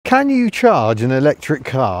Can you charge an electric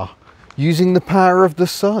car using the power of the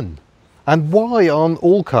sun? And why aren't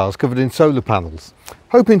all cars covered in solar panels?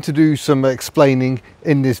 Hoping to do some explaining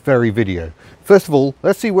in this very video. First of all,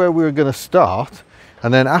 let's see where we're going to start,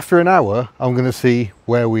 and then after an hour I'm going to see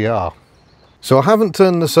where we are. So I haven't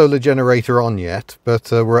turned the solar generator on yet,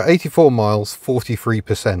 but we're at 84 miles,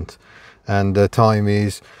 43%, and the time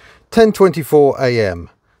is 10:24 AM.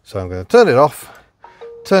 So I'm going to turn it off,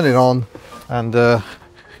 turn it on, and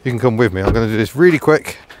you can come with me. I'm going to do this really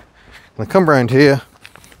quick. I'm going to come around here.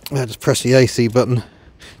 I'll just press the AC button.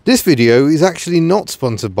 This video is actually not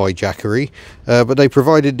sponsored by Jackery, but they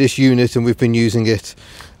provided this unit and we've been using it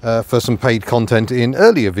for some paid content in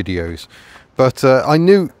earlier videos. But I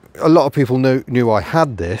knew a lot of people knew I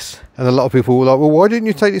had this, and a lot of people were like, well, why didn't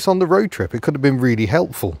you take this on the road trip? It could have been really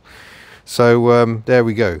helpful. So there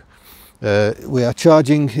we go. We are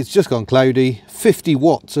charging, it's just gone cloudy, 50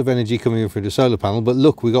 watts of energy coming in through the solar panel, but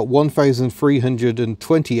look, we got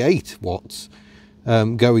 1,328 watts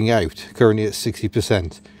going out, currently at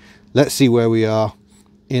 60%. Let's see where we are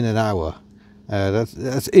in an hour.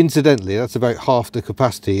 That's incidentally, that's about half the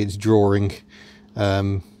capacity it's drawing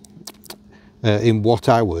in watt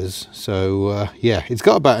hours. So yeah, it's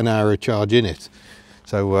got about an hour of charge in it.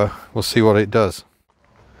 So we'll see what it does.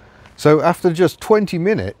 So after just 20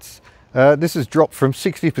 minutes, this has dropped from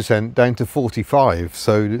 60% down to 45%.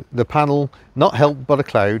 So the panel, not helped by the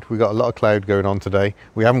cloud. We've got a lot of cloud going on today.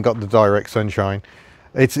 We haven't got the direct sunshine.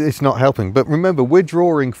 It's not helping. But remember, we're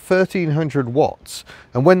drawing 1,300 watts.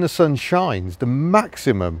 And when the sun shines, the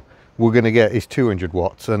maximum we're going to get is 200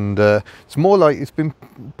 watts. And it's more like it's been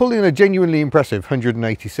pulling a genuinely impressive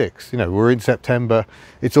 186. You know, we're in September.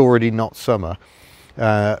 It's already not summer.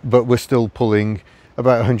 But we're still pulling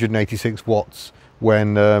about 186 watts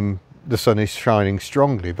when the sun is shining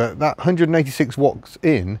strongly. But that 186 watts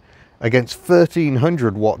in against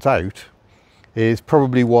 1,300 watts out is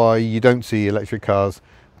probably why you don't see electric cars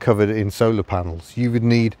covered in solar panels. You would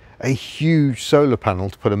need a huge solar panel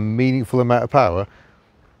to put a meaningful amount of power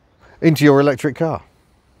into your electric car.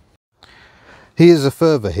 Here's a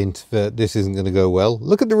further hint that this isn't going to go well.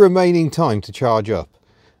 Look at the remaining time to charge up.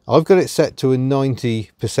 I've got it set to a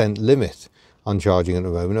 90% limit on charging at the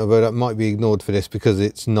moment, although that might be ignored for this because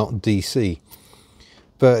it's not DC.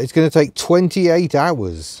 But it's going to take 28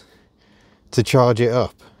 hours to charge it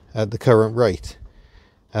up at the current rate.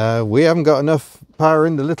 We haven't got enough power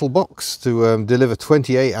in the little box to deliver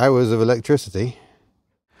 28 hours of electricity.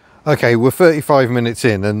 Okay, we're 35 minutes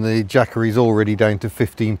in and the Jackery's already down to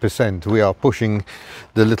 15%. We are pushing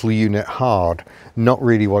the little unit hard, not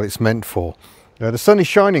really what it's meant for. The sun is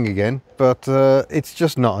shining again, but it's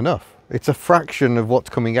just not enough. It's a fraction of what's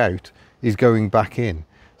coming out is going back in.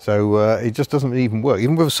 So it just doesn't even work,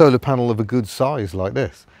 even with a solar panel of a good size like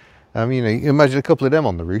this. You know, you imagine a couple of them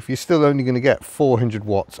on the roof, you're still only going to get 400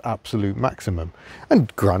 watts absolute maximum.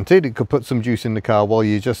 And granted, it could put some juice in the car while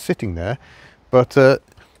you're just sitting there, but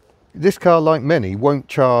this car, like many, won't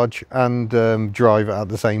charge and drive at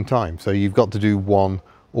the same time. So you've got to do one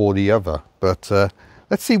or the other. But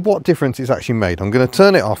let's see what difference it's actually made. I'm going to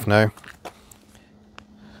turn it off now.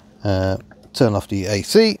 Turn off the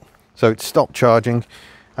AC. So it's stopped charging.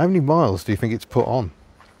 How many miles do you think it's put on?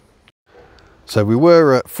 So we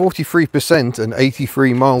were at 43% and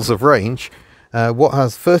 83 miles of range. What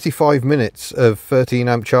has 35 minutes of 13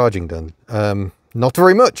 amp charging done? Not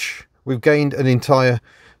very much. We've gained an entire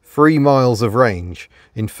 3 miles of range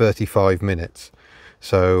in 35 minutes.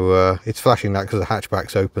 So it's flashing that because the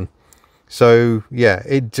hatchback's open. So yeah,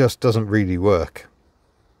 it just doesn't really work.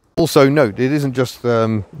 Also note, it isn't just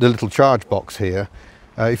the little charge box here.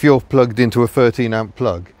 If you're plugged into a 13 amp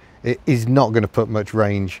plug, it is not going to put much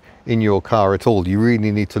range in your car at all. You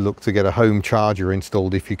really need to look to get a home charger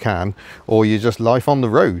installed if you can, or you're just life on the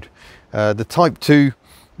road. The Type 2,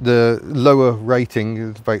 the lower rating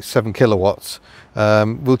is about 7 kilowatts.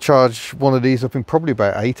 We'll charge one of these up in probably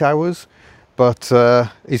about 8 hours, but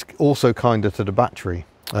it's also kinder to the battery.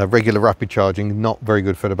 Regular rapid charging, not very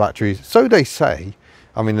good for the batteries, so they say.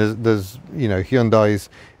 I mean, there's you know, Hyundais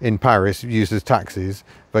in Paris used as taxis.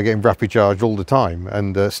 They're getting rapid charge all the time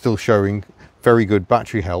and still showing very good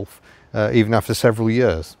battery health even after several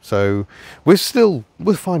years. So we're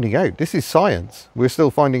finding out. This is science. We're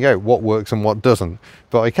still finding out what works and what doesn't.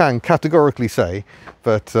 But I can categorically say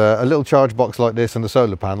that a little charge box like this and a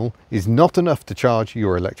solar panel is not enough to charge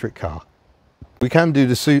your electric car. We can do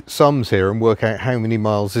the sums here and work out how many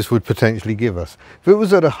miles this would potentially give us. If it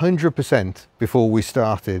was at 100% before we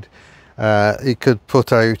started, it could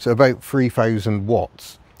put out about 3,000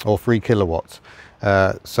 watts or 3 kilowatts.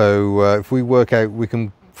 So if we work out, we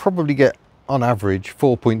can probably get on average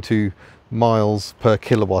 4.2 miles per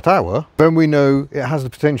kilowatt hour, then we know it has the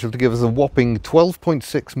potential to give us a whopping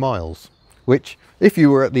 12.6 miles, which, if you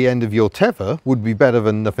were at the end of your tether, would be better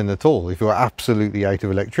than nothing at all if you were absolutely out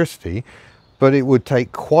of electricity. But it would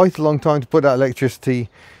take quite a long time to put that electricity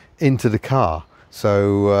into the car.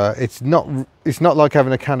 So it's not like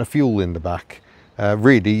having a can of fuel in the back.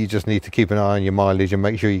 Really, you just need to keep an eye on your mileage and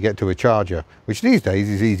make sure you get to a charger, which these days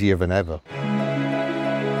is easier than ever.